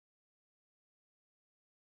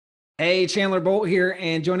Hey, Chandler Bolt here,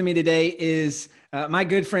 and joining me today is my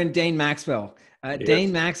good friend Dane Maxwell. Dane Yes.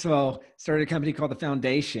 Maxwell started a company called the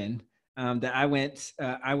Foundation that I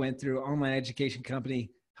went through. Online education company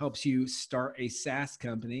helps you start a SaaS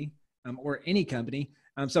company or any company.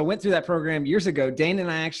 So I went through that program years ago. Dane and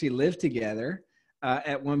I actually lived together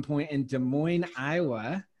at one point in Des Moines,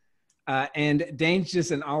 Iowa. And Dane's just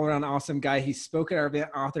an all-around awesome guy. He spoke at our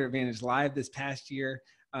Author Advantage Live this past year.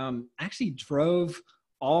 Actually drove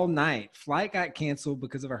all night. Flight got canceled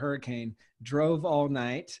because of a hurricane. Drove all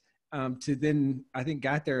night to then, I think,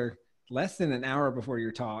 got there less than an hour before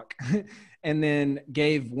your talk, and then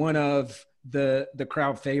gave one of the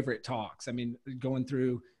crowd favorite talks. I mean, going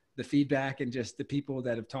through the feedback and just the people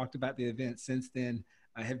that have talked about the event since then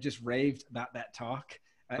have just raved about that talk.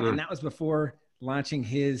 And Mm. that was before launching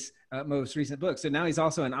his most recent book. So now he's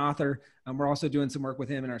also an author. We're also doing some work with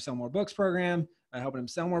him in our Sell More Books program, helping him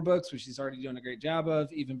sell more books, which he's already doing a great job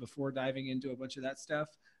of, even before diving into a bunch of that stuff.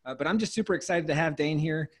 But I'm just super excited to have Dane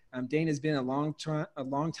here. Dane has been a long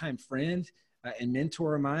time friend and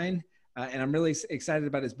mentor of mine, and I'm really excited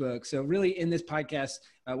about his book. So really in this podcast,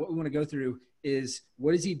 what we want to go through is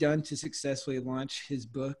what has he done to successfully launch his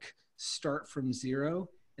book, Start from Zero,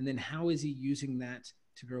 and then how is he using that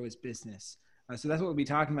to grow his business? So that's what we'll be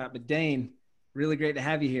talking about. But Dane, really great to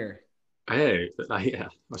have you here. Yeah,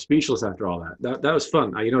 I'm speechless after all that. That was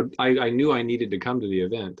fun. I knew I needed to come to the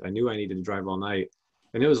event. I knew I needed to drive all night,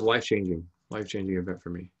 and it was life changing event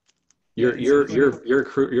for me. Yeah, Your it's so your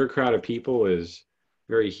funny. your crowd of people is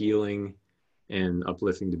very healing and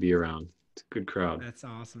uplifting to be around. It's a good crowd. That's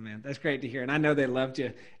awesome, man. That's great to hear. And I know they loved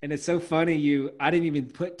you. And it's so funny. I didn't even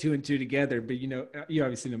put two and two together, but you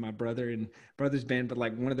obviously know my brother and brother's band, but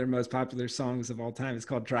like one of their most popular songs of all time is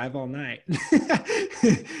called Drive All Night.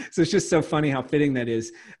 So it's just so funny how fitting that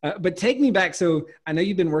is. But take me back. So I know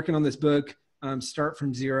you've been working on this book, Start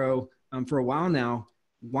from Zero, for a while now.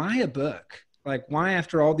 Why a book? Like why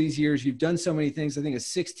after all these years, you've done so many things. I think it's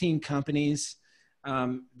 16 companies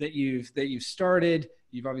that you've started.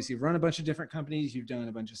 You've obviously run a bunch of different companies. You've done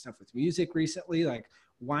a bunch of stuff with music recently. Like,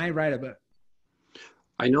 why write a book?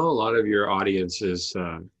 I know a lot of your audience is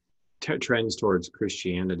trends towards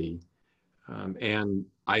Christianity, and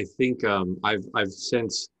I think I've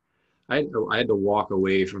since I had to walk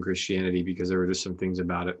away from Christianity because there were just some things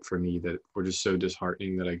about it for me that were just so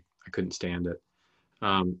disheartening that I couldn't stand it.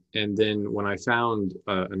 And then when I found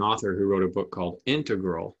an author who wrote a book called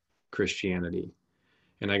Integral Christianity,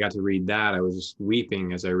 and I got to read that, I was just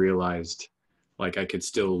weeping as I realized like I could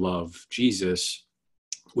still love Jesus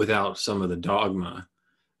without some of the dogma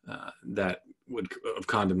that would of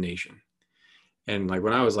condemnation. And like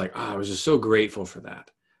when I was like, oh, I was just so grateful for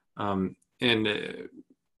that. And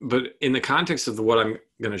but in the context of what I'm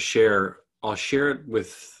going to share, I'll share it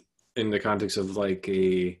with in the context of like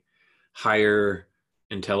a higher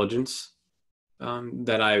intelligence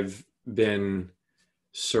that I've been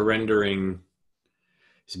surrendering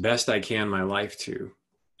as best I can my life to,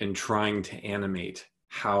 and trying to animate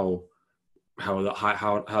how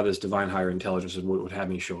this divine higher intelligence would have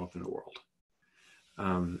me show up in the world.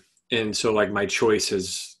 And so like my choice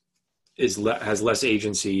has less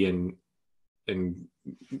agency and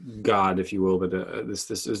God, if you will, but this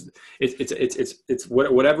is it's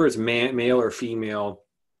whatever is male or female.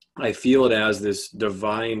 I feel it as this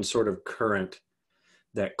divine sort of current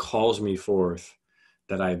that calls me forth,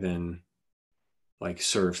 that I then like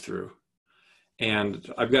serve through.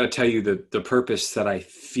 And I've got to tell you that the purpose that I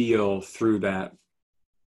feel through that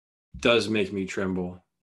does make me tremble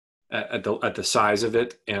at the size of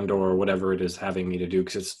it and or whatever it is having me to do,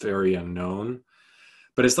 because it's very unknown.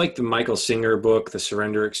 But it's like the Michael Singer book, The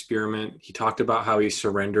Surrender Experiment. He talked about how he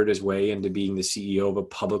surrendered his way into being the CEO of a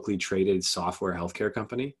publicly traded software healthcare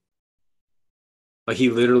company. Like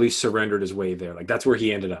he literally surrendered his way there. Like that's where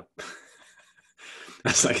he ended up.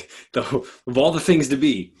 That's like of all the things to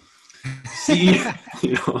be. CEO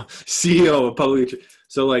of publicly.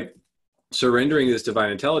 So like surrendering this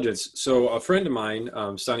divine intelligence. So a friend of mine,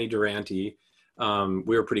 Sonny Durante,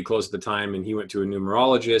 we were pretty close at the time, and he went to a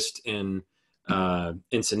numerologist in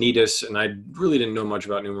Encinitas, and I really didn't know much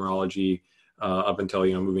about numerology up until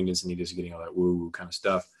moving to Encinitas and getting all that woo kind of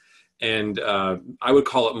stuff. And I would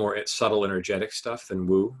call it more subtle energetic stuff than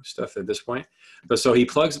woo stuff at this point. But so he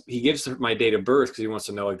gives my date of birth because he wants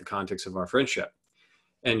to know like the context of our friendship.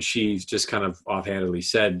 And she just kind of offhandedly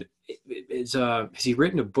said, has he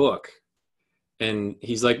written a book? And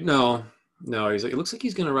he's like, no. He's like, it looks like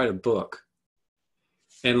he's going to write a book.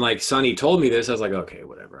 And like Sonny told me this, I was like, okay,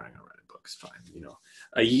 whatever. I'm going to write a book. It's fine.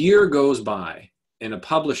 A year goes by and a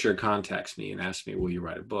publisher contacts me and asks me, will you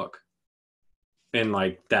write a book? And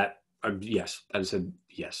like that, yes, I said,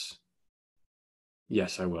 yes.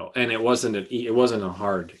 Yes, I will. And it wasn't a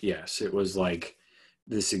hard yes. It was like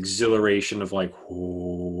this exhilaration of like,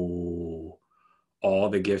 whoa, all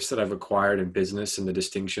the gifts that I've acquired in business and the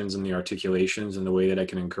distinctions and the articulations and the way that I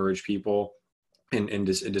can encourage people and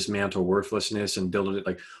dismantle worthlessness and build it,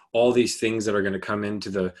 like all these things that are going to come into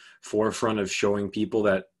the forefront of showing people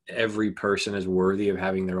that every person is worthy of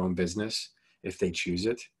having their own business if they choose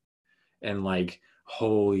it. And like,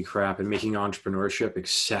 holy crap, and making entrepreneurship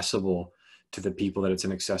accessible to the people that it's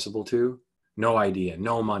inaccessible to. No idea,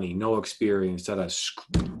 no money, no experience,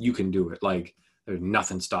 you can do it. Like there's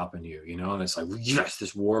nothing stopping you, you know? And it's like, yes,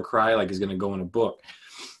 this war cry like is going to go in a book.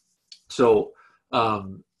 So,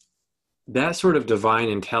 that sort of divine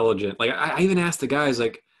intelligence, like I even asked the guys,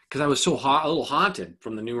 like, because I was so a little haunted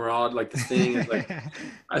from the numerology, like this thing is like,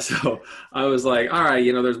 so I was like, all right,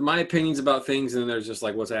 you know, there's my opinions about things, and then there's just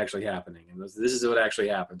like what's actually happening, and this is what actually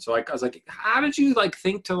happened. So I was like, how did you like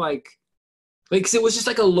think to like, cause it was just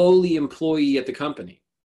like a lowly employee at the company.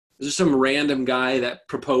 There's just some random guy that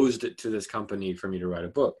proposed it to this company for me to write a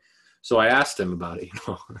book. So I asked him about it, you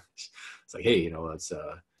know, it's like, hey, you know, it's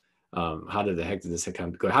how did this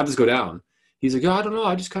kind of go? How did this go down? He's like, I don't know.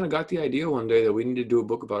 I just kind of got the idea one day that we need to do a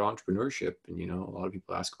book about entrepreneurship. And, you know, a lot of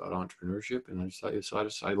people ask about entrepreneurship, and I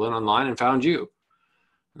went online and found you.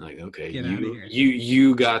 I'm like, okay,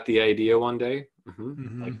 you got the idea one day.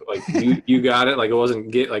 Mm-hmm. Mm-hmm. Like you got it. Like it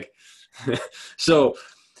wasn't so.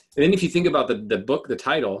 And then if you think about the book, the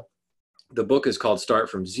title, the book is called Start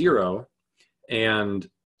from Zero. And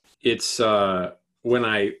it's, when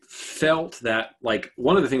I felt that, like,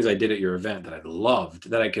 one of the things I did at your event that I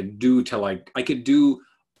loved, that I could do till I could be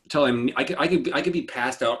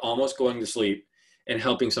passed out, almost going to sleep, and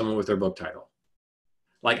helping someone with their book title.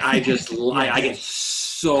 Like I just, I get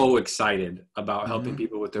so excited about helping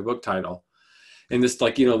people with their book title. And this,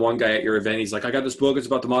 like, you know, one guy at your event, he's like, I got this book. It's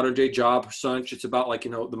about the modern day job hunch. It's about, like,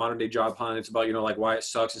 you know, the modern day job hunt. It's about, you know, like why it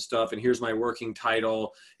sucks and stuff. And here's my working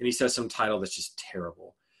title. And he says some title that's just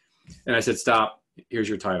terrible. And I said, stop. Here's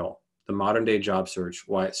your title: The Modern Day Job Search,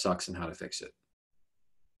 Why It Sucks and How to Fix It.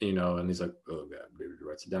 You know, and he's like, oh God, maybe he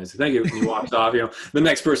writes it down. He said, thank you. And he walks off. You know, the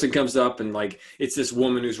next person comes up, and like, it's this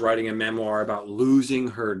woman who's writing a memoir about losing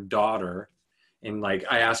her daughter. And like,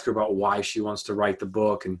 I ask her about why she wants to write the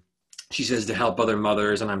book, and she says to help other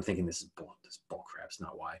mothers. And I'm thinking, this is bull crap. It's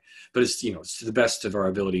not why, but it's, you know, it's to the best of our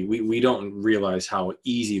ability. We don't realize how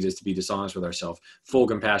easy it is to be dishonest with ourselves. Full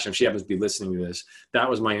compassion. If she happens to be listening to this, that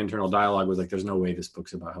was my internal dialogue, was like, there's no way this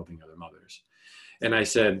book's about helping other mothers. And I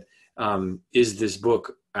said, is this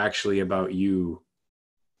book actually about you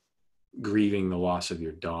grieving the loss of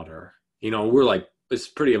your daughter? You know, we're like, it's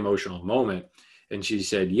a pretty emotional moment. And she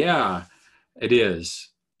said, yeah, it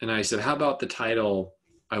is. And I said, how about the title,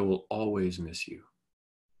 I Will Always Miss You?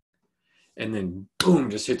 And then boom,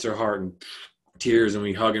 just hits her heart, and tears, and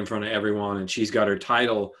we hug in front of everyone. And she's got her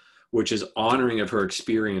title, which is honoring of her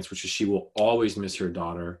experience, which is She Will Always Miss Her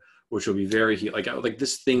Daughter, which will be very, like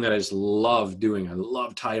this thing that I just love doing. I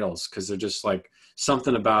love titles because they're just like,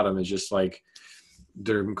 something about them is just like,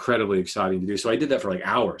 they're incredibly exciting to do. So I did that for like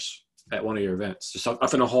hours at one of your events, just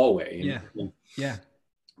up in a hallway. Yeah.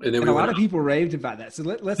 And then a lot of people raved about that. So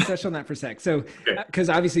let's touch on that for a sec. So, because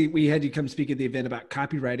obviously we had you come speak at the event about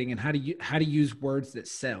copywriting and how to use words that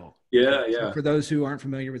sell. Yeah. So for those who aren't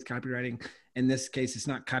familiar with copywriting, in this case, it's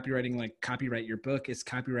not copywriting like copyright your book. It's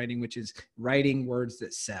copywriting, which is writing words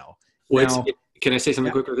that sell. Well, can I say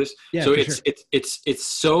something quick with this? Yeah, so it's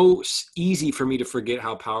so easy for me to forget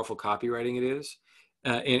how powerful copywriting it is.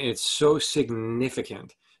 And it's so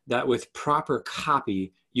significant that with proper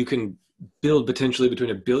copy, you can build potentially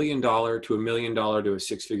between $1 billion to $1 million to a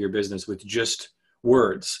six-figure business with just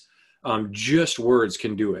words. Just words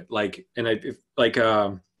can do it. Like, and I did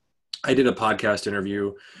a podcast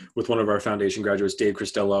interview with one of our foundation graduates, Dave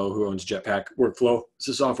Cristello, who owns Jetpack Workflow. It's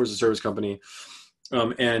a software as a service company. He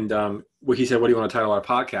said, what do you want to title our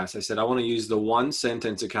podcast? I said, I want to use the one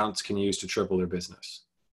sentence accountants can use to triple their business.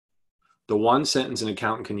 The one sentence an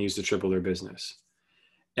accountant can use to triple their business.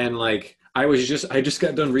 And like, I just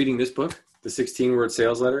got done reading this book, The 16-Word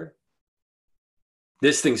Sales Letter.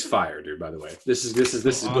 This thing's fire, dude, by the way. This is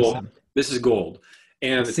awesome. Gold. This is gold.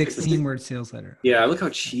 And 16-word sales letter. Yeah, look how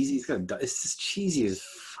cheesy it's got. It's just cheesy as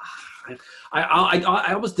fuck.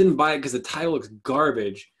 I almost didn't buy it because the title looks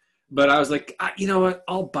garbage, but I was like, you know what?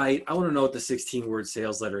 I'll bite. I want to know what the 16-word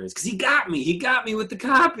sales letter is, because he got me with the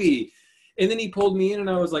copy. And then he pulled me in, and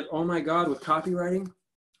I was like, oh my God, with copywriting,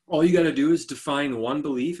 all you got to do is define one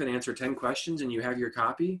belief and answer 10 questions, and you have your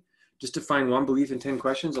copy. Just define one belief in 10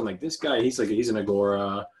 questions. I'm like, this guy, he's an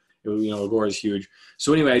Agora. Agora is huge.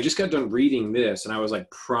 So anyway, I just got done reading this and I was like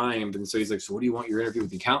primed. And so he's like, so what do you want your interview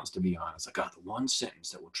with the accountants to be on? I was like, the one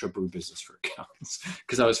sentence that will triple your business for accountants.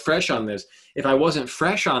 Because I was fresh on this. If I wasn't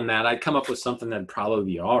fresh on that, I'd come up with something that'd probably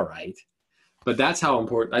be all right. But that's how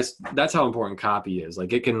important copy is.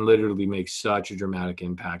 Like, it can literally make such a dramatic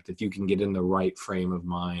impact if you can get in the right frame of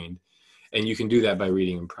mind. And you can do that by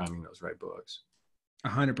reading and priming those right books.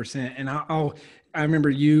 100%. And I remember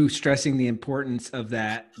you stressing the importance of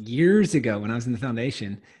that years ago when I was in the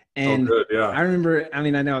foundation. And good, yeah. I remember, I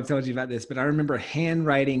know I've told you about this, but I remember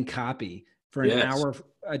handwriting copy for an hour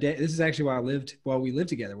a day. This is actually while we lived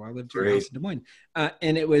together, while I lived in your house in Des Moines.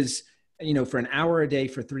 And it was, for an hour a day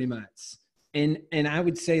for 3 months. And I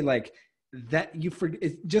would say like that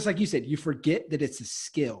just like you said, you forget that it's a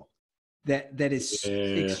skill that is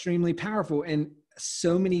extremely powerful. And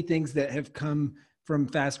so many things that have come from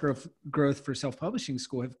fast growth for self-publishing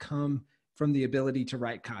school have come from the ability to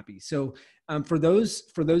write copy. So for those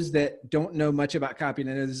that don't know much about copy,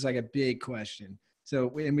 and I know this is like a big question.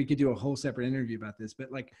 So, and we could do a whole separate interview about this,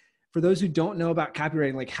 but like for those who don't know about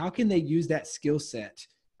copywriting, like how can they use that skill set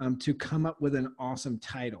to come up with an awesome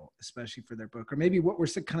title, especially for their book? Or maybe what were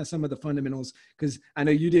some of the fundamentals? Because I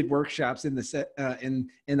know you did workshops in the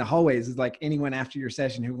in the hallways, is like anyone after your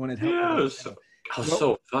session who wanted help. Yes. That was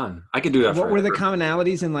so fun. I could do that. What were the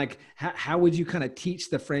commonalities, and like how would you kind of teach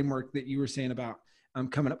the framework that you were saying about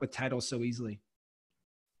coming up with titles so easily?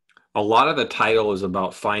 A lot of the title is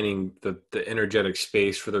about finding the energetic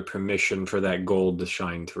space for the permission for that gold to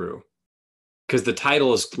shine through. Because the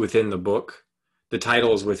title is within the book. The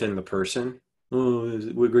title is within the person.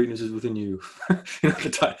 What greatness is within you.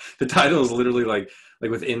 The title is literally like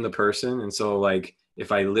within the person. And so like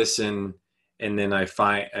if I listen and then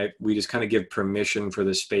we just kind of give permission for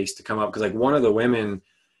the space to come up. Because like one of the women,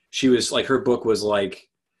 she was like, her book was like,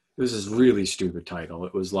 it was this really stupid title.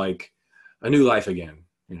 It was like A New Life Again,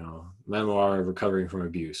 memoir of recovering from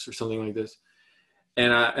abuse or something like this.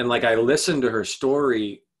 And I listened to her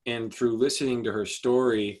story, and through listening to her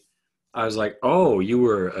story, I was like, oh, you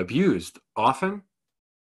were abused often?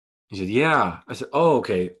 He said, yeah. I said, oh,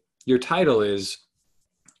 okay. Your title is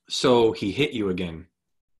So He Hit You Again.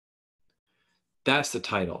 That's the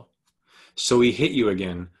title. So he hit you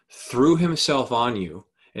again, threw himself on you,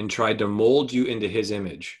 and tried to mold you into his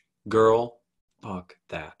image. Girl, fuck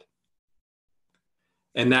that.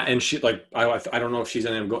 And she like, I don't know if she's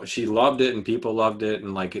in it. She loved it and people loved it.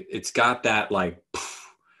 And like, it's got that like,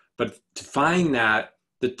 but to find that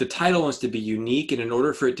the title wants to be unique. And in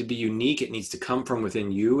order for it to be unique, it needs to come from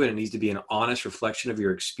within you, and it needs to be an honest reflection of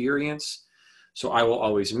your experience. So I Will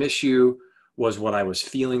Always Miss You was what I was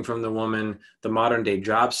feeling from the woman. The modern day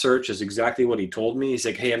job search is exactly what he told me. He's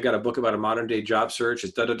like, hey, I've got a book about a modern day job search.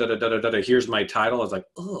 It's da-da-da-da-da-da-da. Here's my title. I was like,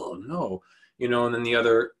 oh no. And then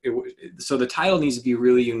so the title needs to be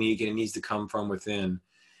really unique, and it needs to come from within.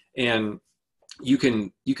 And you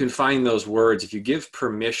can find those words if you give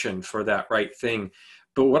permission for that right thing.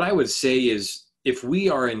 But what I would say is, if we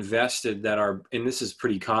are invested and this is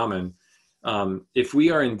pretty common, if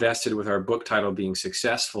we are invested with our book title being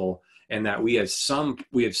successful, and that we have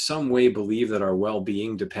some way believe that our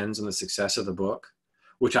well-being depends on the success of the book,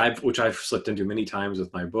 which I've slipped into many times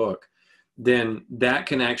with my book, then that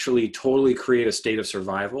can actually totally create a state of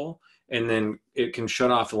survival. And then it can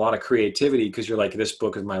shut off a lot of creativity, because you're like, this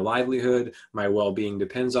book is my livelihood, my well-being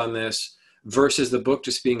depends on this, versus the book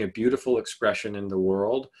just being a beautiful expression in the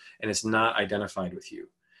world, and it's not identified with you.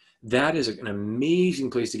 That is an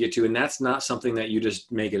amazing place to get to. And that's not something that you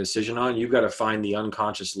just make a decision on. You've got to find the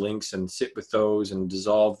unconscious links and sit with those and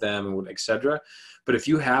dissolve them, and et cetera. But if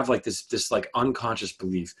you have like this like unconscious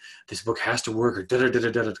belief, this book has to work, or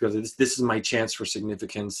this is my chance for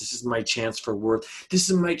significance. This is my chance for worth. This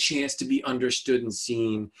is my chance to be understood and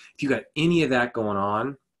seen. If you got any of that going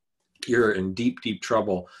on, you're in deep, deep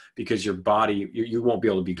trouble, because your body, you won't be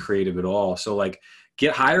able to be creative at all. So like,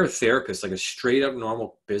 hire a therapist, like a straight up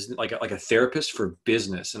normal business, like a therapist for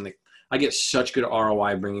business. And I get such good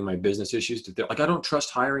ROI bringing my business issues to like, I don't trust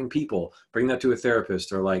hiring people, bring that to a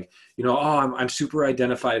therapist. Or like, I'm super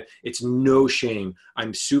identified. It's no shame.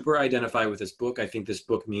 I'm super identified with this book. I think this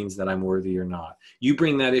book means that I'm worthy or not. You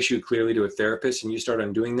bring that issue clearly to a therapist, and you start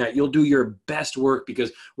on doing that, you'll do your best work.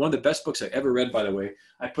 Because one of the best books I ever read, by the way,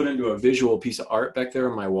 I put into a visual piece of art back there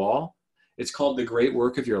on my wall. It's called The Great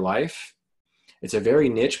Work of Your Life. It's a very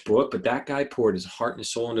niche book, but that guy poured his heart and his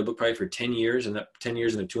soul into a book probably for 10 years, and that 10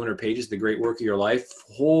 years into 200 pages, The Great Work of Your Life.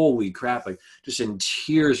 Holy crap. Like, just in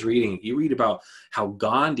tears reading it. You read about how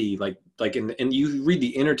Gandhi, and you read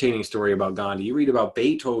the entertaining story about Gandhi. You read about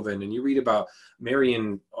Beethoven, and you read about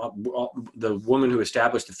Marion, the woman who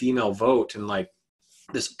established the female vote. And like,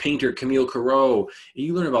 this painter, Camille Corot. And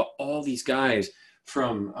you learn about all these guys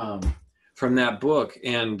from that book.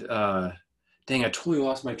 And dang, I totally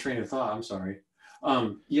lost my train of thought. I'm sorry.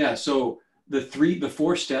 Yeah. So the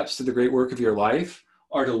 4 steps to the great work of your life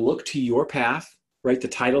are to look to your path, right? The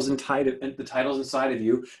titles inside of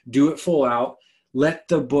you, do it full out. Let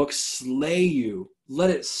the book slay you. Let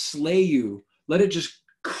it slay you. Let it just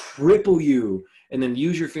cripple you. And then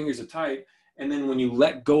use your fingers to type. And then when you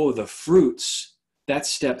let go of the fruits, that's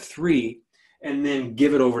step 3. And then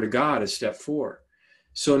give it over to God as step 4.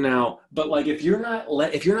 So now, but like, if you're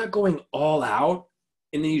not going all out,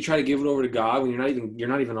 and then you try to give it over to God when you're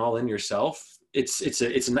not even all in yourself,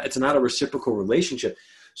 it's not a reciprocal relationship.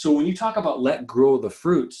 So when you talk about let grow the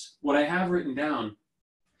fruits, what I have written down,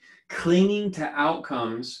 clinging to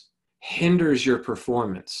outcomes hinders your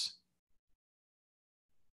performance.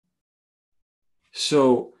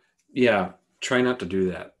 So yeah, try not to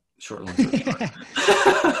do that. Short long.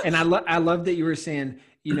 And I love that you were saying,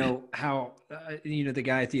 how, the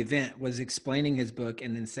guy at the event was explaining his book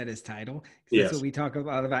and then said his title. Yes. That's what we talk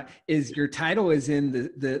about is your title is in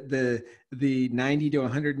the 90 to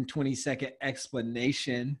 120 second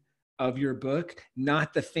explanation of your book,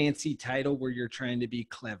 not the fancy title where you're trying to be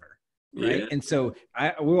clever. Right. Yeah. And so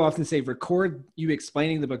I will often say, record you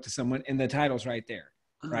explaining the book to someone and the title's right there.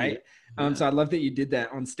 Right. Yeah. So I love that you did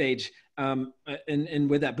that on stage and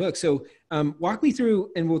with that book. So walk me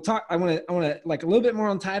through, and we'll talk. I want to like a little bit more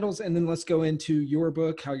on titles, and then let's go into your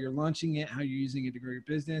book, how you're launching it, how you're using it to grow your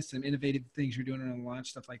business, some innovative things you're doing on the launch,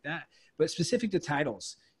 stuff like that. But specific to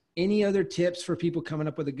titles, any other tips for people coming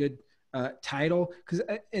up with a good title? Because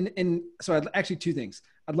and so actually 2 things.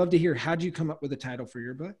 I'd love to hear, how did you come up with a title for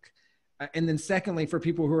your book? And then secondly, for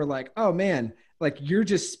people who are like, oh man, like you're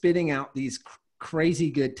just spitting out these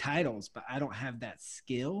crazy good titles, but I don't have that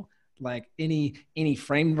skill. Like any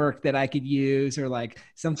framework that I could use, or like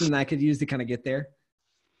something that I could use to kind of get there?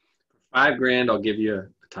 $5,000, I'll give you a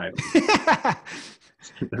title.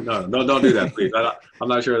 No, don't do that, please. I'm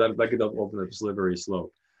not sure that could open a slippery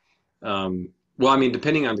slope. Well, I mean,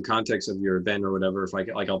 depending on the context of your event or whatever, if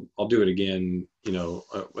I'll do it again,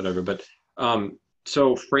 whatever. But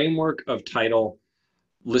so framework of title,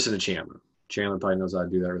 listen to Chandler. Chandler probably knows how to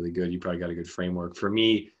do that really good. You probably got a good framework. For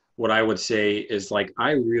me, what I would say is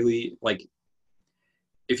I really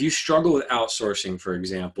if you struggle with outsourcing, for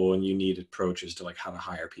example, and you need approaches to how to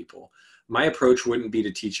hire people, my approach wouldn't be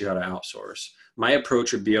to teach you how to outsource. My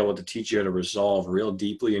approach would be able to teach you how to resolve real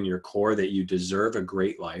deeply in your core that you deserve a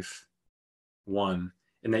great life, 1,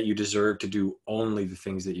 and that you deserve to do only the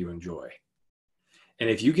things that you enjoy. And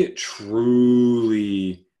if you get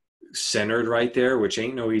truly centered right there, which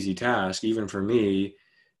ain't no easy task, even for me,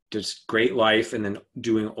 just great life and then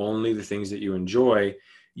doing only the things that you enjoy,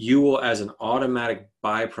 you will, as an automatic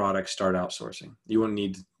byproduct, start outsourcing. You won't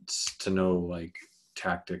need to know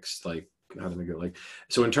tactics, how to make it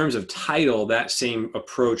so in terms of title, that same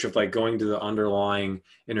approach of going to the underlying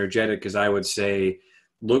energetic, because I would say,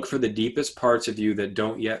 look for the deepest parts of you that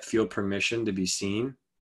don't yet feel permission to be seen,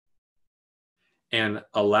 and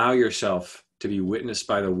allow yourself to be witnessed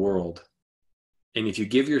by the world. And if you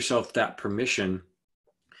give yourself that permission,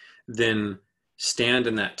 then stand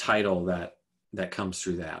in that title that comes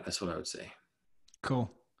through that. That's what I would say. Cool.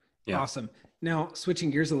 Yeah. Awesome. Now,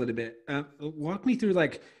 switching gears a little bit, walk me through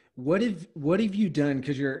what have you done?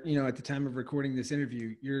 Because you're, at the time of recording this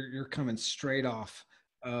interview, you're coming straight off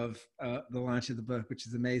of the launch of the book, which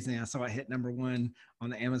is amazing. I saw it hit #1 on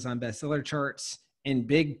the Amazon bestseller charts in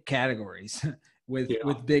big categories with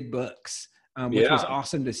big books. Which was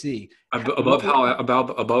awesome to see. Above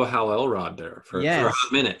Hal Elrod there for a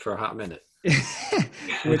hot minute.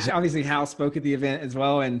 Which obviously Hal spoke at the event as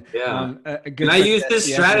well, and I used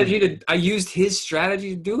his strategy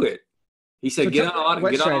to do it. He said, get on a lot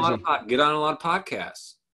of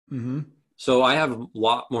podcasts. Mm-hmm. So I have a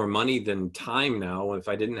lot more money than time now. If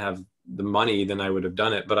I didn't have the money, then I would have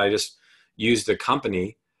done it. But I just used the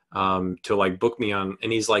company to book me on,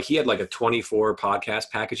 and he had a 24 podcast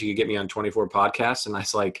package. He could get me on 24 podcasts. And I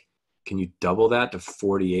was like, can you double that to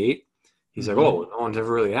 48? He's like, oh, no one's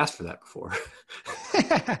ever really asked for that before. So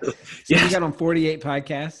you got on 48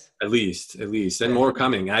 podcasts? At least, and more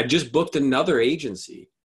coming. I just booked another agency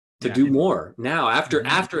to do more now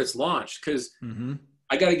after it's launched. Cause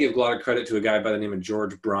I got to give a lot of credit to a guy by the name of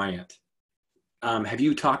George Bryant. Have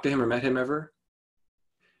you talked to him or met him ever?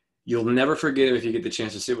 You'll never forget him if you get the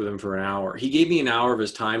chance to sit with him for an hour. He gave me an hour of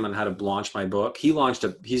his time on how to launch my book. He's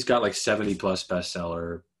got 70 plus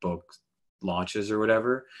bestseller book launches or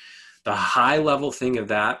whatever. The high level thing of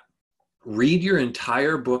that, read your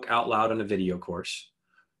entire book out loud on a video course,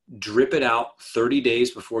 drip it out 30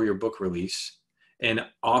 days before your book release, and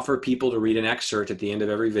offer people to read an excerpt at the end of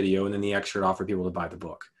every video. And then the excerpt offer people to buy the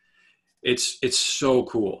book. It's so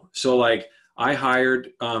cool. So like I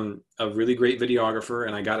hired a really great videographer,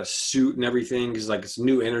 and I got a suit and everything, because like it's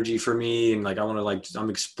new energy for me. And like, I want to like,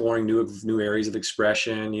 I'm exploring new areas of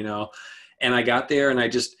expression, you know? And I got there and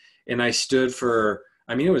I stood for,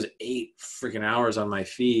 I mean, it was 8 freaking hours on my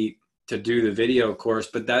feet to do the video course,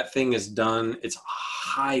 but that thing is done. It's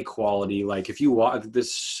high quality. Like if you watch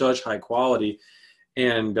this, such high quality,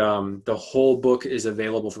 and the whole book is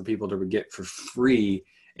available for people to get for free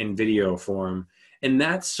in video form. And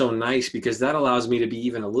that's so nice, because that allows me to be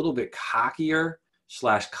even a little bit cockier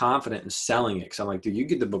 / confident in selling it. Cause I'm like, dude, you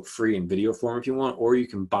get the book free in video form if you want, or you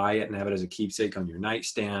can buy it and have it as a keepsake on your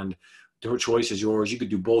nightstand. The choice is yours. You could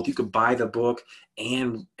do both. You could buy the book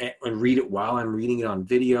and read it while I'm reading it on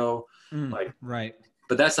video. Right.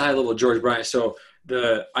 But that's the high level of George Bryant. So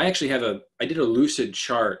I actually I did a lucid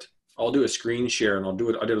chart. I'll do a screen share and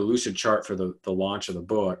I did a lucid chart for the launch of the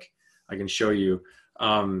book. I can show you.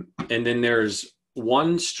 And then there's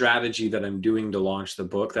one strategy that I'm doing to launch the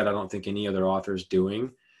book that I don't think any other author is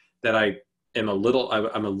doing, that I'm a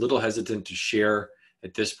little hesitant to share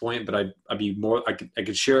at this point, but I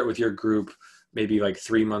could share it with your group maybe like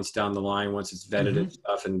 3 months down the line once it's vetted and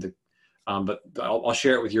stuff. And but I'll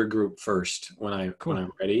share it with your group first when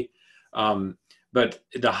I'm ready. But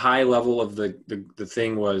the high level of the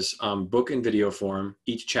thing was book in video form.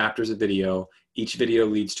 Each chapter is a video. Each video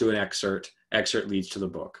leads to an excerpt. Excerpt leads to the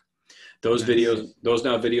book. Those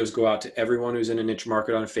videos go out to everyone who's in a niche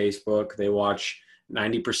market on Facebook. They watch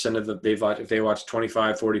 90% of if they watch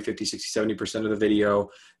 25, 40, 50, 60, 70% of the video,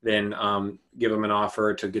 then give them an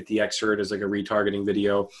offer to get the excerpt as like a retargeting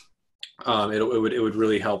video. It would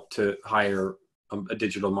really help to hire a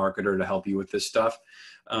digital marketer to help you with this stuff.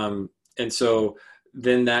 And so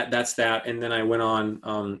then that's that. And then I went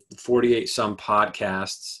on 48 some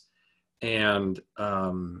podcasts, and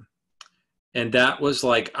that was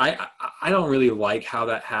like, I don't really like how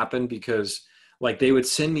that happened, because like they would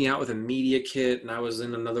send me out with a media kit, and I was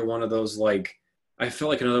in another one of those, like, I felt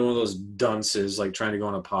like another one of those dunces, like trying to go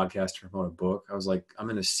on a podcast to promote a book. I was like, I'm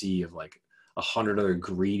in a sea of like 100 other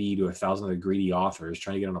greedy to 1,000 other greedy authors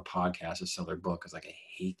trying to get on a podcast to sell their book. I was like, I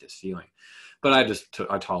hate this feeling, but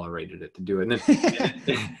I tolerated it to do it. And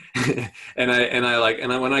then,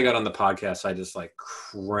 and when I got on the podcast, I just like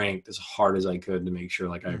cranked as hard as I could to make sure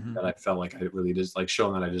like that I felt like I really just like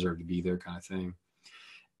showing that I deserved to be there, kind of thing.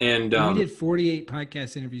 And you did 48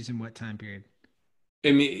 podcast interviews in what time period?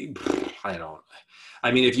 I mean,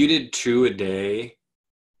 if you did 2 a day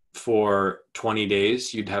for 20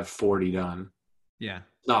 days, you'd have 40 done. Yeah.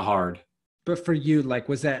 It's not hard. But for you, like,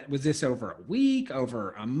 was this over a week,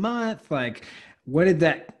 over a month? Like, what did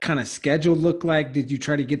that kind of schedule look like? Did you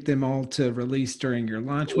try to get them all to release during your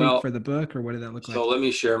launch week for the book, or what did that look like? So let me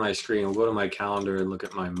share my screen. We'll go to my calendar and look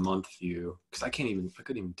at my month view, because I couldn't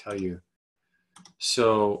even tell you.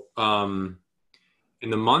 So in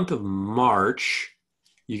the month of March,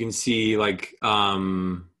 you can see like 2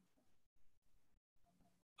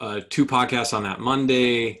 podcasts on that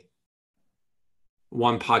Monday,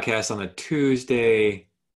 1 podcast on a Tuesday.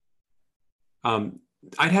 I'd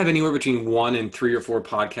have anywhere between 1 and 3 or 4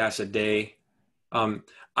 podcasts a day.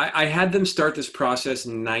 I had them start this process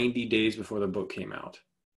 90 days before the book came out.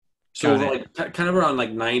 So like kind of around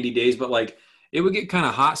like 90 days, but like it would get kind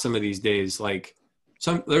of hot some of these days. Like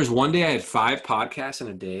there's one day I had 5 podcasts in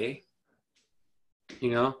a day, you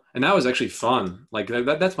know, and that was actually fun. Like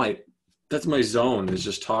that's my zone, is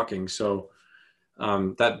just talking. So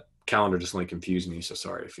that calendar just only confused me. So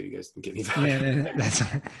sorry if you guys didn't get me back. Yeah, that's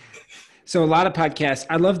so a lot of podcasts.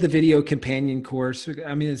 I love the video companion course.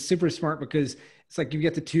 I mean, it's super smart because it's like you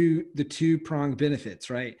get the two-pronged benefits,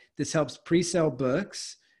 right? This helps pre-sell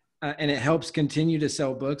books and it helps continue to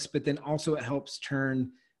sell books, but then also it helps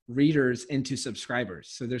turn readers into subscribers.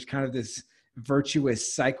 So there's kind of this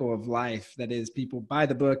virtuous cycle of life that is, people buy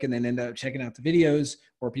the book and then end up checking out the videos,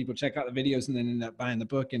 or people check out the videos and then end up buying the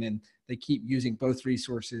book. And then they keep using both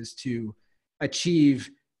resources to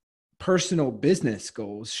achieve personal business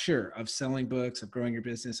goals, sure, of selling books, of growing your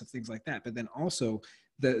business, of things like that. But then also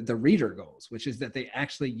the reader goals, which is that they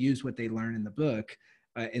actually use what they learn in the book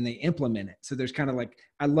and they implement it. So there's kind of like,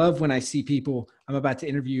 I love when I see people, I'm about to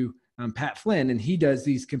interview Pat Flynn, and he does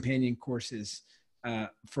these companion courses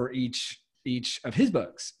for each of his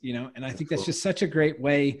books, you know, and I think that's just such a great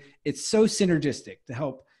way. It's so synergistic to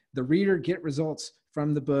help the reader get results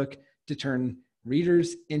from the book, to turn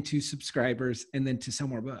readers into subscribers, and then to sell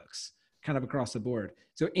more books, kind of across the board.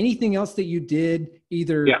 So anything else that you did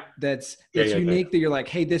either that's unique that you're like,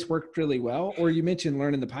 hey, this worked really well, or you mentioned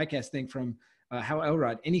learning the podcast thing from How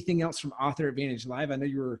Elrod, anything else from Author Advantage Live? I know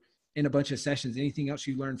you were in a bunch of sessions. Anything else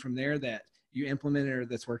you learned from there that you implemented or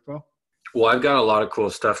that's worked well? Well, I've got a lot of cool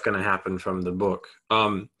stuff going to happen from the book.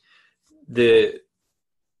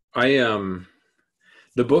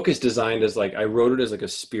 The book is designed as like, I wrote it as like a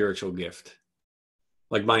spiritual gift.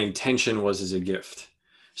 Like my intention was as a gift.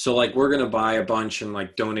 So like, we're going to buy a bunch and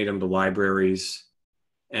like donate them to libraries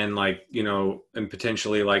and like, you know, and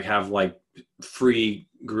potentially like have like free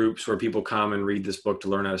groups where people come and read this book to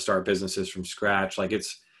learn how to start businesses from scratch. Like I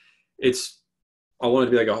want it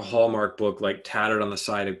to be like a Hallmark book, like tattered on the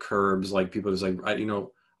side of curbs. Like people just like, I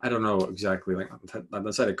don't know exactly like on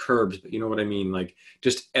the side of curbs, but you know what I mean? Like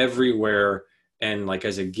just everywhere. And like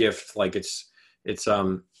as a gift, like it's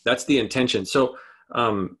that's the intention. So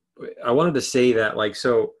I wanted to say that like,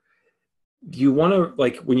 so you want to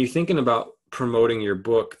like, when you're thinking about promoting your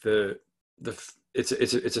book,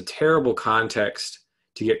 it's a terrible context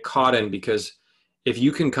to get caught in, because if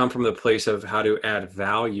you can come from the place of how to add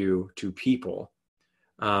value to people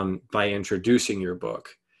by introducing your book,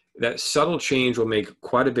 that subtle change will make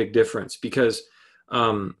quite a big difference. Because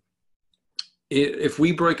if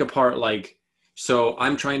we break apart, like, so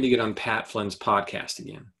I'm trying to get on Pat Flynn's podcast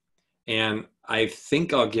again, and I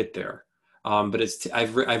think I'll get there. But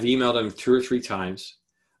I've emailed him 2 or 3 times.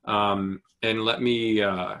 And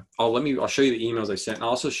I'll show you the emails I sent, and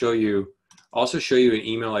I'll show you an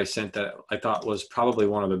email I sent that I thought was probably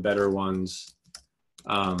one of the better ones.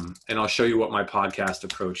 And I'll show you what my podcast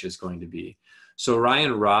approach is going to be. So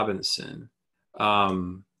Ryan Robinson,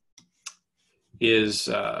 is,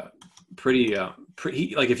 pretty,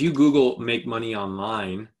 like if you Google make money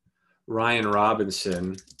online, Ryan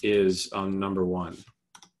Robinson is number 1.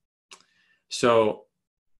 So,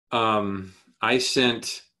 I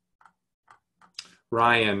sent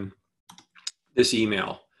Ryan this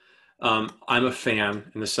email. I'm a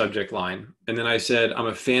fan in the subject line. And then I said, I'm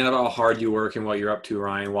a fan of how hard you work and what you're up to,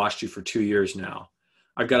 Ryan. Watched you for 2 years now.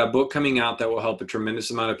 I've got a book coming out that will help a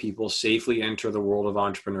tremendous amount of people safely enter the world of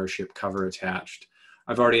entrepreneurship, cover attached.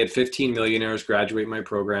 I've already had 15 millionaires graduate my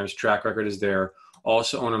programs. Track record is there.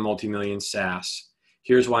 Also own a multi-million SaaS.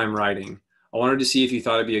 Here's why I'm writing. I wanted to see if you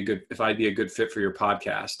thought if I'd be a good fit for your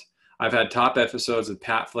podcast. I've had top episodes with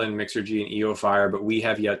Pat Flynn, Mixergy, and EO Fire, but we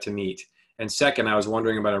have yet to meet. And second, I was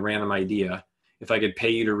wondering about a random idea. If I could pay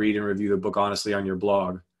you to read and review the book honestly on your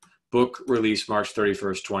blog. Book released March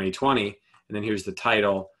 31st, 2020. And then here's the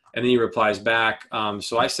title. And then he replies back.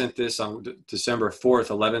 So I sent this on December 4th,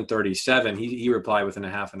 11:37. He replied within a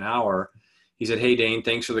half an hour. He said, "Hey, Dane,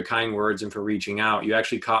 thanks for the kind words and for reaching out. You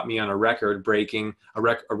actually caught me on a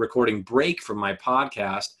recording break from my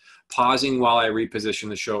podcast, pausing while I reposition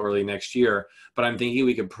the show early next year. But I'm thinking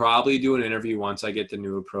we could probably do an interview once I get the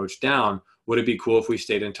new approach down. Would it be cool if we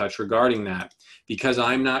stayed in touch regarding that?" Because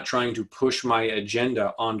I'm not trying to push my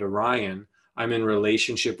agenda onto Ryan. I'm in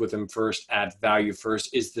relationship with him first, add value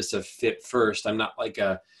first. Is this a fit first? I'm not like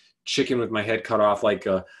a chicken with my head cut off, like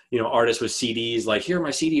a, artist with CDs, like, here's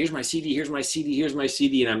my CD, here's my CD, here's my CD, here's my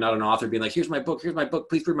CD. And I'm not an author being like, here's my book,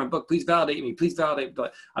 please read my book, please validate me, please validate.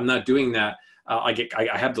 But I'm not doing that. I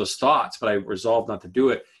have those thoughts, but I resolved not to do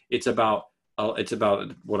it. It's about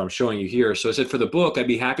what I'm showing you here. So I said, for the book, I'd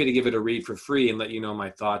be happy to give it a read for free and let you know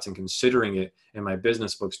my thoughts and considering it in my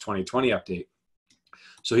business books 2020 update.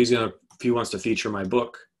 So if he wants to feature my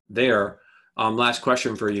book there. Last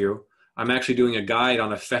question for you. I'm actually doing a guide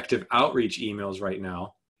on effective outreach emails right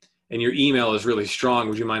now. And your email is really strong.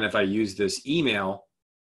 Would you mind if I use this email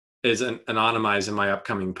as anonymized in my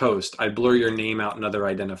upcoming post? I blur your name out and other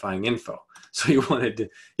identifying info. So he wanted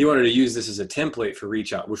to use this as a template for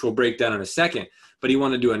reach out, which we'll break down in a second, but he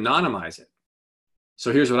wanted to anonymize it.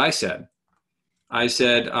 So here's what I said. I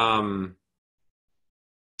said,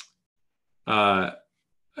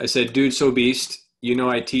 dude, so beast,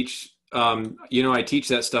 I teach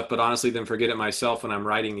that stuff, but honestly then forget it myself when I'm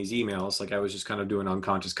writing these emails. Like I was just kind of doing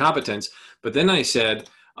unconscious competence. But then I said,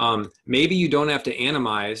 maybe you don't have to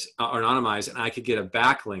anonymize and I could get a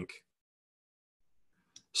backlink.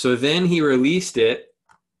 So then he released it,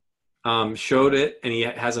 showed it, and he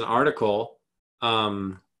has an article,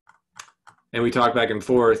 and we talked back and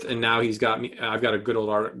forth. And now I've got a good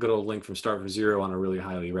old link from Start from Zero on a really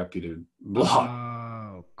highly reputed blog.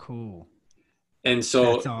 Oh, cool. And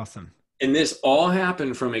so that's awesome. And this all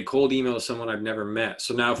happened from a cold email to someone I've never met.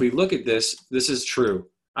 So now if we look at this is true.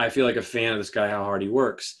 I feel like a fan of this guy, how hard he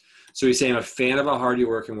works. So he's saying, I'm a fan of how hard you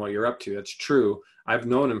work and what you're up to. That's true. I've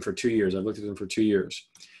known him for 2 years. I've looked at him for 2 years.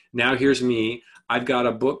 Now here's me. I've got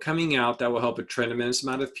a book coming out that will help a tremendous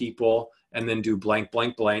amount of people, and then do blank,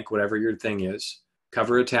 blank, blank, whatever your thing is.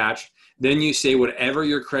 cover attached. Then you say whatever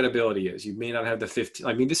your credibility is. You may not have the 15.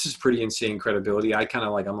 I mean, this is pretty insane credibility. I kind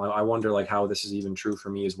of like, I wonder like how this is even true for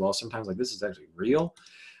me as well. Sometimes like this is actually real.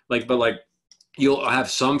 Like, but like you'll have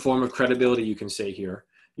some form of credibility you can say here.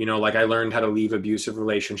 You know, like I learned how to leave abusive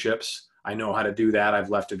relationships. I know how to do that.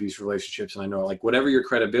 I've left abusive relationships, and I know like whatever your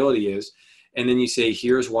credibility is. And then you say,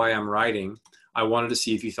 here's why I'm writing. I wanted to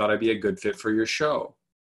see if you thought I'd be a good fit for your show,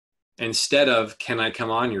 instead of, can I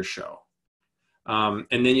come on your show? And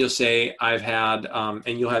then you'll say, I've had,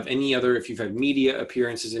 and you'll have any other, if you've had media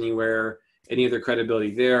appearances anywhere, any other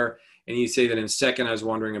credibility there. And you say that in second, I was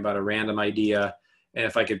wondering about a random idea, and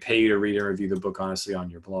if I could pay you to read and review the book honestly on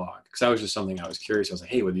your blog. Because that was just something I was curious. I was like,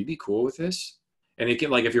 hey, would you be cool with this? And it can,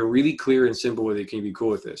 like, if you're really clear and simple with it, can you be cool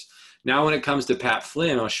with this? Now, when it comes to Pat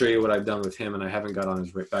Flynn, I'll show you what I've done with him, and I haven't got on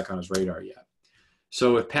his back on his radar yet.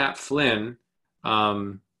 So with Pat Flynn,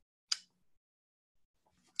 okay,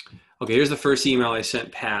 here's the first email I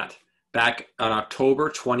sent Pat back on October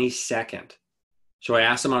 22nd. So I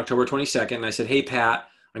asked him on October 22nd, and I said, hey, Pat,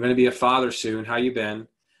 I'm going to be a father soon. How you been?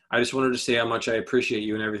 I just wanted to say how much I appreciate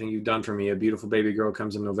you and everything you've done for me. A beautiful baby girl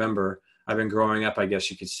comes in November. I've been growing up, I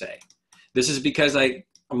guess you could say. This is because I'm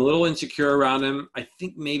a little insecure around him. I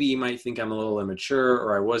think maybe you might think I'm a little immature,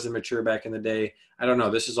 or I was immature back in the day. I don't know.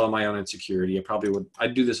 This is all my own insecurity.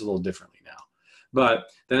 I'd do this a little differently now. But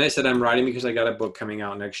then I said, I'm writing because I got a book coming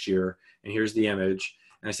out next year, and here's the image.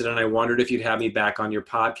 And I said, and I wondered if you'd have me back on your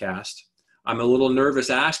podcast. I'm a little nervous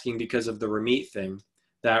asking because of the Ramit thing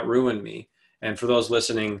that ruined me. And for those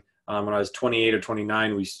listening, when I was 28 or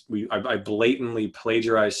 29, I blatantly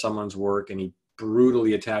plagiarized someone's work, and he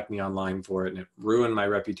brutally attacked me online for it, and it ruined my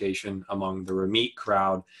reputation among the Ramit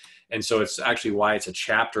crowd. And so it's actually why it's a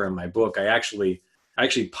chapter in my book. I actually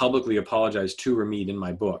publicly apologized to Ramit in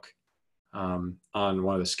my book on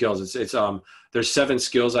one of the skills. There's 7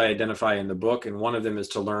 skills I identify in the book, and one of them is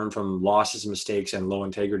to learn from losses, mistakes, and low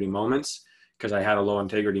integrity moments, because I had a low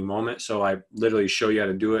integrity moment. So I literally show you how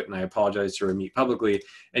to do it, and I apologize to Ramit publicly.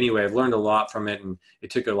 Anyway, I've learned a lot from it, and it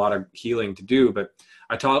took a lot of healing to do, but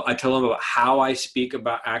I tell him about how I speak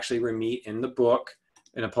about actually Ramit in the book,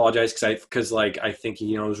 and apologize because I think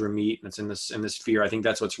he knows Ramit, and it's in this fear. I think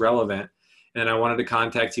that's what's relevant. And I wanted to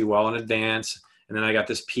contact you well in advance. And then I got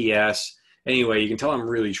this PS. Anyway, you can tell I'm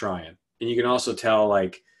really trying. And you can also tell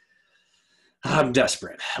like I'm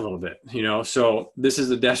desperate a little bit, you know? So this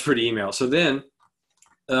is a desperate email. So then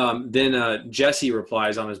Jesse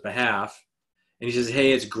replies on his behalf, and he says,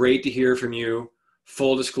 hey, it's great to hear from you.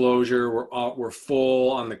 Full disclosure, we're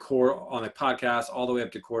full on the podcast all the way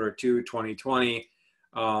up to Q2 2020,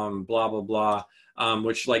 blah, blah, blah.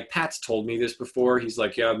 Which like Pat's told me this before. He's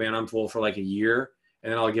like, yeah, man, I'm full for like a year.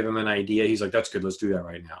 And then I'll give him an idea. He's like, that's good. Let's do that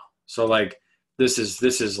right now. So like, this is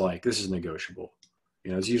negotiable.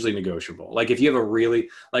 You know, it's usually negotiable. Like if you have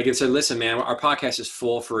it said, listen, man, our podcast is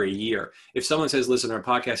full for a year. If someone says, listen, our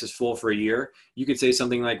podcast is full for a year, you could say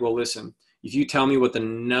something like, well, listen, if you tell me what the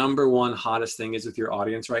number one hottest thing is with your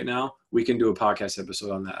audience right now, we can do a podcast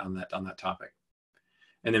episode on that topic.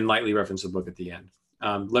 And then lightly reference the book at the end.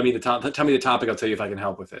 Tell me the topic. I'll tell you if I can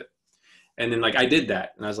help with it. And then like, I did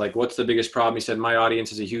that. And I was like, what's the biggest problem? He said, my audience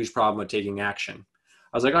has a huge problem with taking action.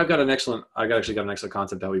 I was like, I actually got an excellent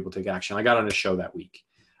concept how people take action. I got on a show that week.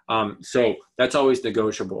 So that's always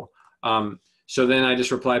negotiable. So then I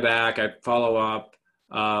just reply back, I follow up.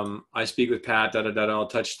 I speak with Pat, I'll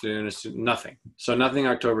touch soon, nothing. So nothing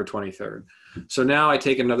October 23rd. So now I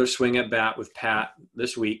take another swing at bat with Pat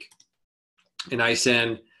this week. And I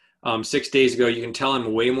send 6 days ago, you can tell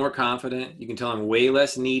I'm way more confident. You can tell I'm way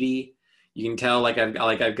less needy. You can tell like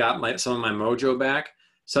I've got some of my mojo back.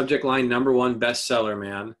 Subject line, #1 bestseller,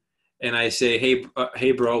 man. And I say,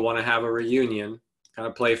 hey bro, want to have a reunion? Kind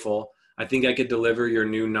of playful. I think I could deliver your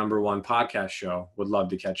new #1 podcast show. Would love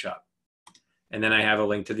to catch up. And then I have a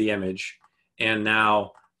link to the image. And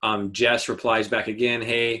now Jess replies back again,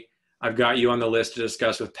 hey, I've got you on the list to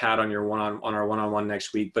discuss with Pat on our one-on-one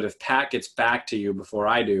next week. But if Pat gets back to you before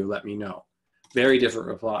I do, let me know. Very different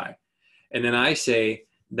reply. And then I say,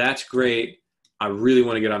 that's great. I really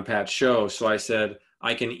want to get on Pat's show. So I said,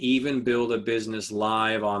 I can even build a business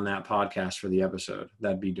live on that podcast for the episode.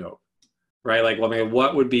 That'd be dope. Right? Like, well, I mean,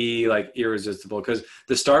 what would be like irresistible? Because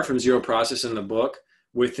the start from zero process in the book,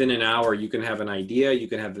 within an hour, you can have an idea. You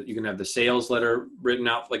can have the sales letter written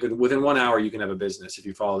out. Like within 1 hour, you can have a business if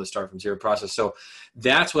you follow the start from zero process. So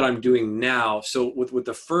that's what I'm doing now. So with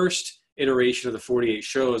the first iteration of the 48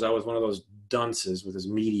 shows, I was one of those dunces with his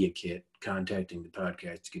media kit contacting the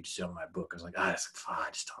podcast to get to sell my book. I was like, that's fine.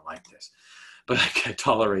 I just don't like this. But I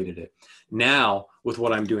tolerated it. Now, with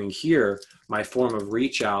what I'm doing here, my form of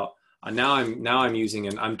reach out, Now I'm using,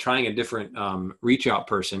 and I'm trying a different reach out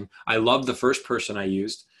person. I love the first person I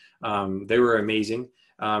used. They were amazing.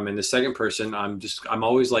 And the second person, I'm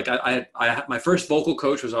always like, my first vocal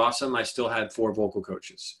coach was awesome. I still had 4 vocal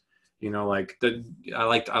coaches, like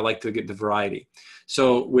I like to get the variety.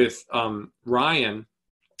 So with Ryan,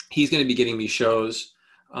 he's going to be getting me shows.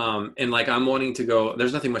 And like, I'm wanting to go,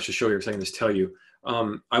 there's nothing much to show you because I can just tell you.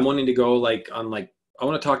 I'm wanting to go I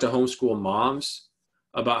want to talk to homeschool moms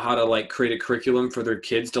about how to like create a curriculum for their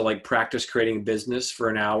kids to like practice creating business for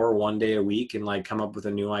an hour, 1 day a week, and like come up with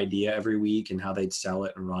a new idea every week and how they'd sell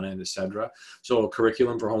it and run it, etc. So a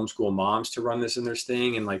curriculum for homeschool moms to run this in their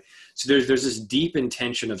thing. And like, so there's this deep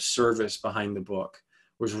intention of service behind the book,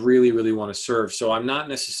 which really, really want to serve. So I'm not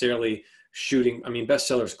necessarily shooting,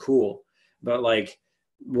 bestseller's cool, but like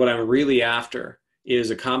what I'm really after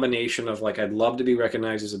is a combination of like, I'd love to be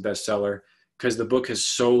recognized as a bestseller, because the book has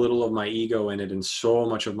so little of my ego in it and so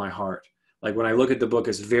much of my heart. Like when I look at the book,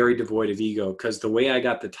 it's very devoid of ego, because the way I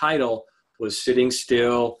got the title was sitting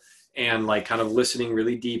still and like kind of listening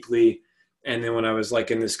really deeply. And then when I was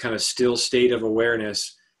like in this kind of still state of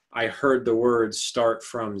awareness, I heard the words start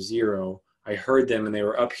from zero. I heard them and they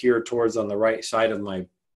were up here towards on the right side of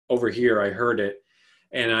over here. I heard it.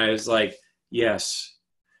 And I was like, yes.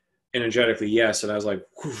 Energetically, yes. And I was like,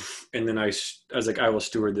 whoosh. And then I was like, I will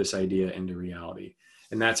steward this idea into reality.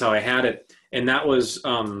 And that's how I had it. And that was,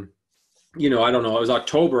 I don't know, it was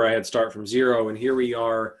October. I had start from zero. And here we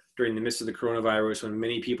are during the midst of the coronavirus, when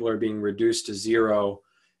many people are being reduced to zero.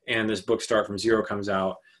 And this book, Start From Zero, comes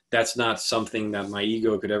out. That's not something that my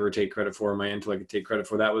ego could ever take credit for, my intellect could take credit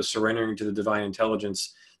for. That was surrendering to the divine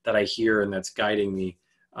intelligence that I hear and that's guiding me.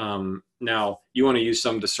 Now, you want to use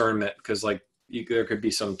some discernment, because like, there could be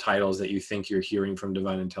some titles that you think you're hearing from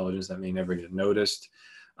divine intelligence that may never get noticed.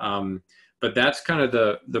 But that's kind of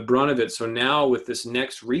the brunt of it. So now with this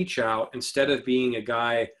next reach out, instead of being a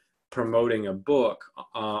guy promoting a book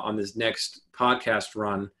on this next podcast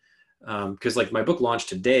run, because like my book launched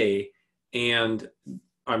today and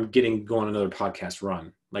I'm going another podcast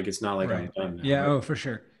run. Like, it's not like right. I'm done now. Yeah. Right? Oh, for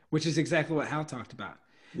sure. Which is exactly what Hal talked about.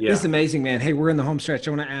 Yeah. This is amazing, man. Hey, we're in the home stretch.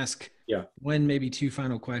 I want to ask one, maybe 2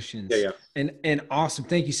 final questions. Yeah. And awesome.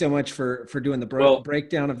 Thank you so much for doing the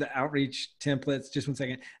breakdown of the outreach templates. Just 1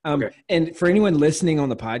 second. Okay. And for anyone listening on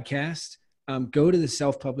the podcast, go to the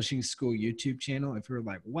Self-Publishing School YouTube channel. If you're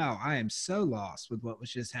like, wow, I am so lost with what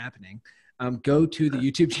was just happening, go to the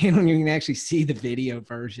YouTube channel and you can actually see the video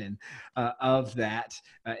version of that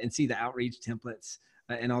and see the outreach templates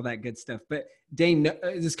and all that good stuff. But Dane,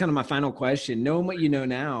 this is kind of my final question. Knowing what you know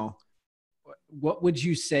now, what would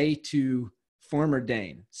you say to former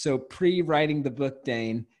Dane? So pre-writing the book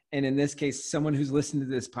Dane, and in this case, someone who's listening to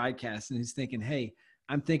this podcast and who's thinking, hey,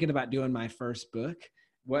 I'm thinking about doing my first book.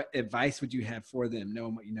 What advice would you have for them,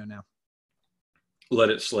 knowing what you know now? Let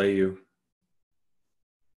it slay you.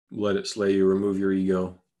 Let it slay you. Remove your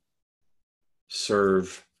ego.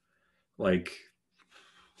 Serve like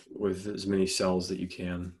with as many cells that you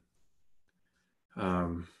can.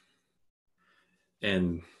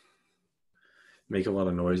 And make a lot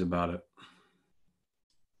of noise about it.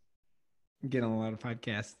 Get on a lot of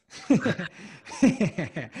podcasts.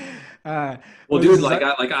 Well, dude,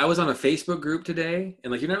 I was on a Facebook group today,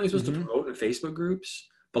 and like, you're not really supposed to promote in Facebook groups,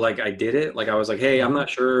 but like I did it. Like I was like, hey, I'm not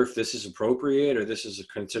sure if this is appropriate or this is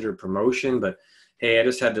considered promotion, but hey, I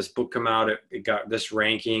just had this book come out. It got this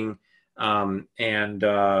ranking.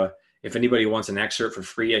 If anybody wants an excerpt for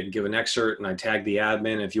free, I can give an excerpt, and I tag the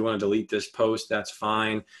admin. If you want to delete this post, that's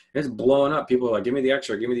fine. And it's blowing up. People are like, give me the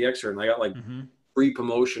excerpt. And I got like free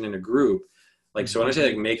promotion in a group. Like, so when I say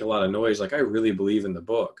like make a lot of noise, like I really believe in the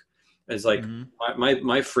book. It's like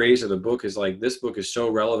my phrase of the book is like, this book is so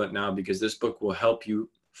relevant now because this book will help you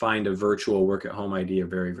find a virtual work at home idea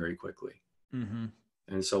very, very quickly.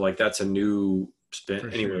 And so like, that's a new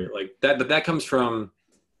spin anyway, like that, but that comes from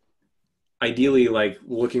ideally like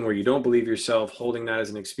looking where you don't believe yourself, holding that as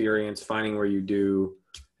an experience, finding where you do,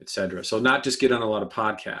 etc. So not just get on a lot of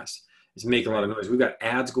podcasts, it's make a lot of noise. We've got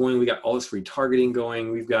ads going. We got all this retargeting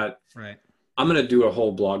going. We've got, I'm going to do a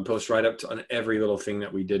whole blog post right up to on every little thing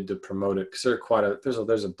that we did to promote it. Cause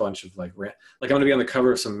there's a bunch of like I'm going to be on the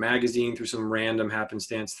cover of some magazine through some random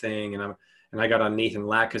happenstance thing. And I got on Nathan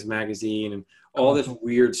Lacka's magazine, and all this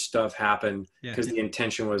weird stuff happened because the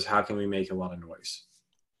intention was, how can we make a lot of noise?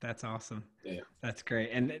 That's awesome. Yeah. That's great.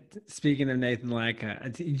 And speaking of Nathan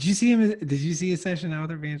Lacka, did you see him? Did you see his session out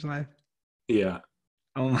with Advantage Live? Yeah.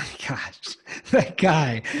 Oh my gosh, that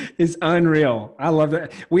guy is unreal. I love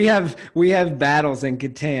that. We have battles in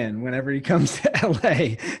Catan whenever he comes to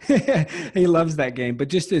LA. He loves that game, but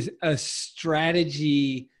just as a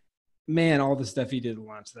strategy man, all the stuff he did to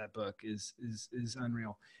launch that book is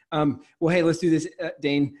unreal. Well, hey, let's do this,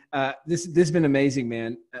 Dane. This has been amazing,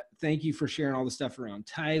 man. Thank you for sharing all the stuff around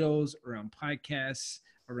titles, around podcasts,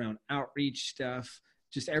 around outreach stuff,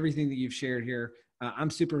 just everything that you've shared here.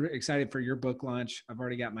 I'm super excited for your book launch. I've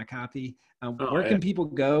already got my copy. Where can people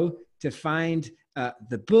go to find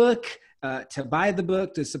the book, to buy the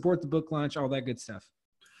book, to support the book launch, all that good stuff?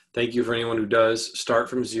 Thank you for anyone who does.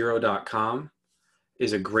 Startfromzero.com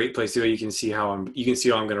is a great place to go. You can see how I'm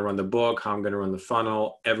going to run the book, how I'm going to run the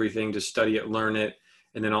funnel, everything. Just study it, learn it.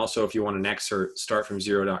 And then also, if you want an excerpt,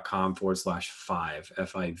 startfromzero.com/5,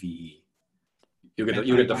 F-I-V-E. You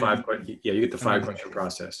get the 5 question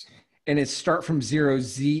process. And it's start from zero,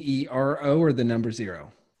 Z-E-R-O, or the number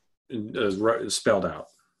 0? Spelled out.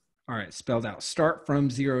 All right. Spelled out.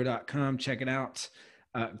 Startfromzero.com. Check it out.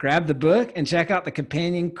 Grab the book and check out the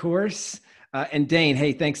companion course. And Dane,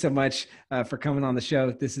 hey, thanks so much for coming on the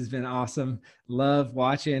show. This has been awesome. Love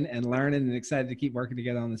watching and learning, and excited to keep working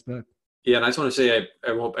together on this book. Yeah, and I just want to say I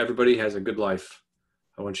hope everybody has a good life.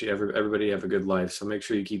 I want everybody to have a good life. So make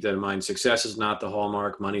sure you keep that in mind. Success is not the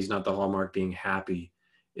hallmark. Money's not the hallmark. Being happy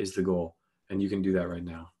is the goal. And you can do that right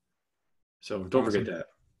now. So don't forget that.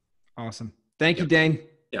 Awesome. Thank you, Dane.